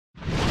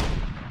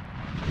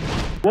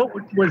What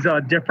was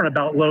different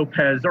about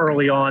Lopez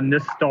early on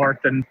this start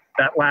than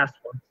that last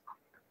one?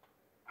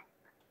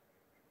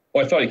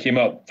 Well, I thought he came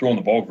out throwing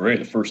the ball great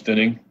the first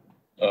inning.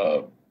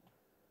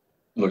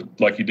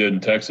 Looked like he did in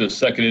Texas.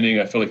 Second inning,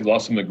 I feel like he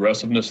lost some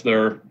aggressiveness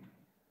there.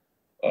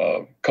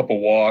 Couple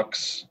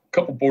walks,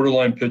 couple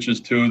borderline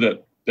pitches too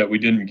that we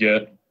didn't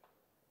get.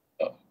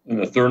 In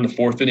the third and the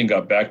fourth inning,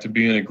 got back to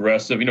being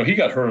aggressive. You know, he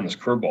got hurt on his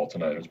curveball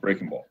tonight, his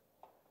breaking ball.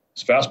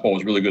 His fastball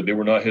was really good. They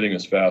were not hitting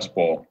his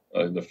fastball.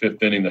 The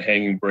fifth inning, the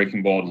hanging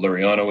breaking ball to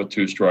Lariano with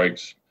 2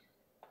 strikes.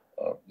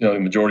 You know, the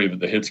majority of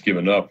the hits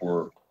given up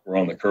were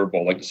on the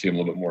curveball. I'd like to see him a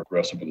little bit more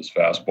aggressive with his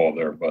fastball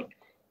there. But,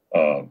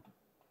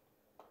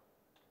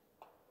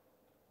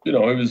 you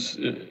know, it was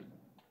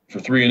for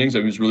 3 innings,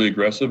 he was really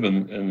aggressive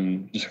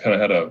and just kind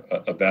of had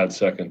a bad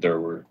second there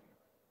where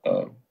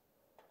a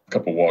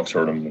couple walks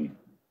hurt him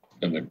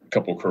and a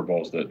couple of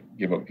curveballs that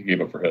he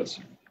gave up for hits.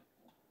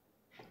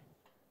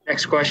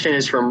 Next question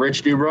is from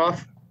Rich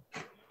Dubroff.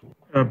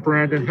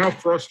 Brandon, how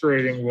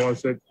frustrating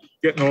was it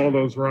getting all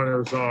those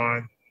runners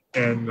on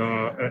and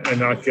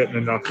not getting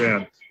enough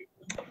in?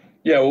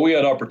 Yeah, well, we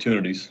had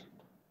opportunities,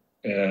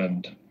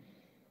 and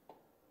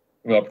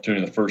we had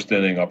opportunity in the first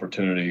inning,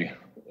 opportunity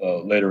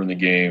later in the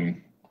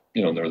game.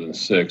 You know, there than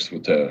 6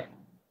 with the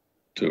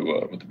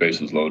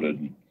bases loaded.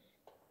 And,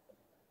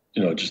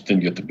 you know, just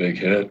didn't get the big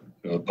hit.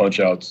 You know, the punch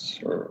outs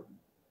or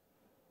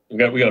we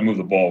got to move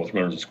the ball with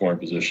runners in scoring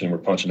position. We're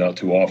punching out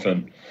too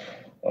often.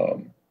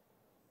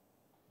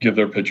 Give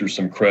their pitchers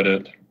some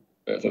credit.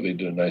 I thought they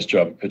did a nice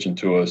job of pitching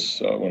to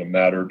us when it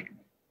mattered.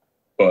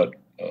 But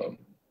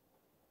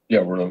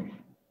yeah, we're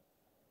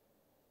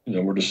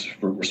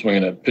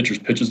swinging at pitchers'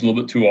 pitches a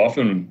little bit too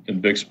often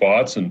in big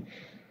spots, and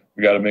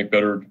we got to make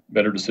better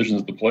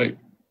decisions at the plate.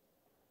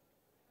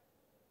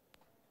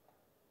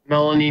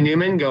 Melanie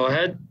Newman, go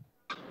ahead.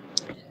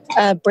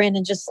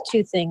 Brandon, just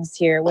 2 things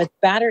here. With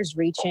batters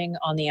reaching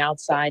on the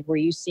outside, were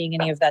you seeing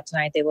any of that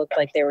tonight? They looked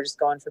like they were just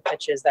going for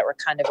pitches that were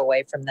kind of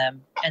away from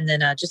them. And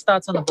then just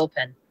thoughts on the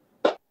bullpen.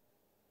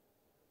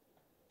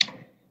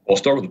 I'll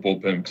start with the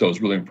bullpen because I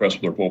was really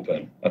impressed with our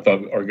bullpen. I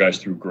thought our guys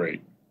threw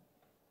great.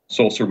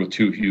 Sulcer with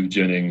 2 huge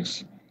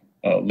innings.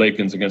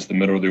 Lakins against the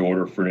middle of the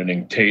order for an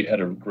inning. Tate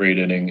had a great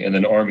inning. And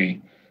then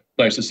Army,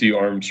 nice to see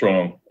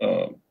Armstrong,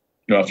 you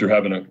know, after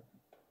having a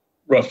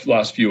rough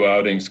last few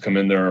outings, come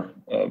in there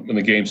when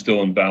the game's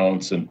still in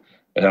balance and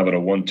having a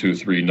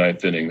 1-2-3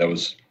 ninth inning.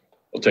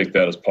 I'll take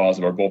that as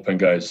positive. Our bullpen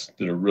guys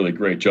did a really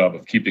great job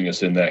of keeping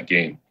us in that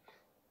game.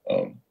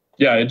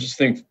 Yeah, I just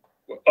think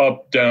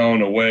up,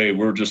 down, away,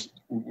 we're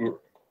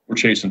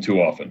chasing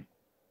too often.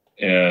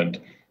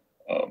 And,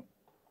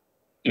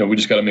 you know, we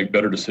just got to make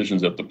better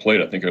decisions at the plate.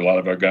 I think a lot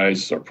of our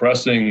guys are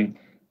pressing,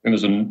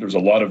 and there's a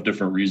lot of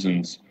different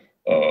reasons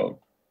of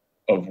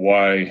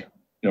why,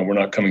 you know, we're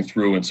not coming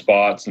through in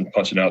spots and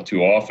punching out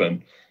too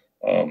often.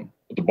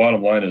 But the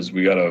bottom line is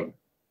we got to,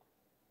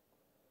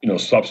 you know,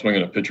 stop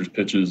swinging at pitchers'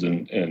 pitches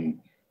and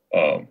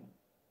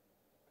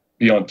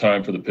be on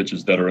time for the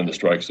pitches that are in the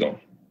strike zone.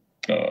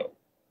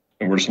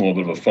 And we're just in a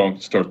little bit of a funk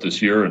to start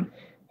this year, and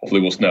hopefully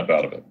we'll snap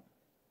out of it.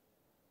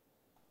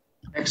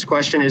 Next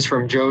question is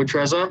from Joe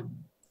Trezza.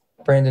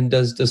 Brandon,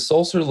 does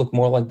Sulcer look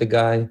more like the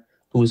guy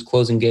who was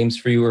closing games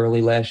for you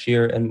early last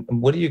year? And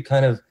what do you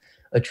kind of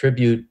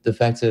attribute the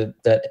fact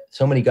that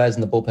so many guys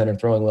in the bullpen are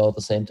throwing well at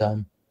the same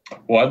time?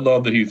 Well, I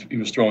love that he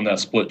was throwing that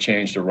split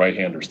change to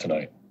right-handers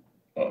tonight.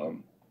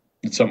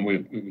 It's something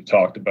we've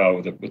talked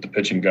about with the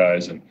pitching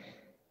guys, and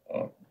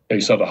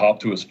you saw the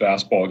hop to his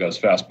fastball. Got his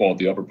fastball at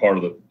the upper part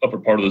of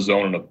the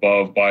zone and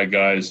above by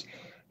guys,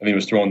 and he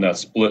was throwing that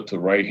split to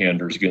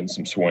right-handers, getting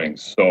some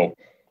swings. So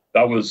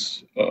that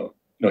was, you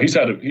know, he's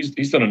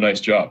done a nice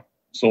job.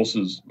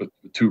 Sulcer's with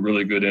 2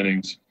 really good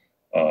innings.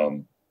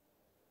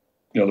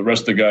 You know, the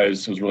rest of the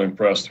guys I was really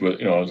impressed with.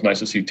 You know, it was nice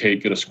to see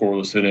Tate get a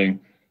scoreless inning.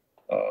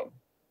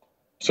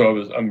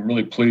 So I'm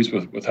really pleased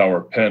with how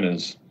our pen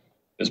is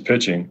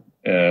pitching,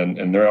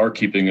 and they are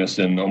keeping us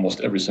in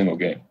almost every single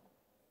game.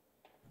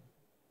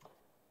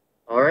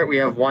 All right, we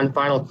have one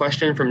final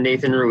question from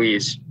Nathan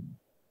Ruiz.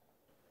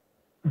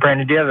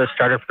 Brandon, do you have a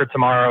starter for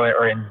tomorrow,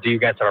 or do you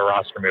guys have a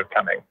roster move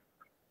coming?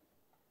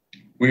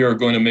 We are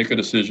going to make a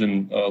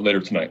decision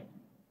later tonight.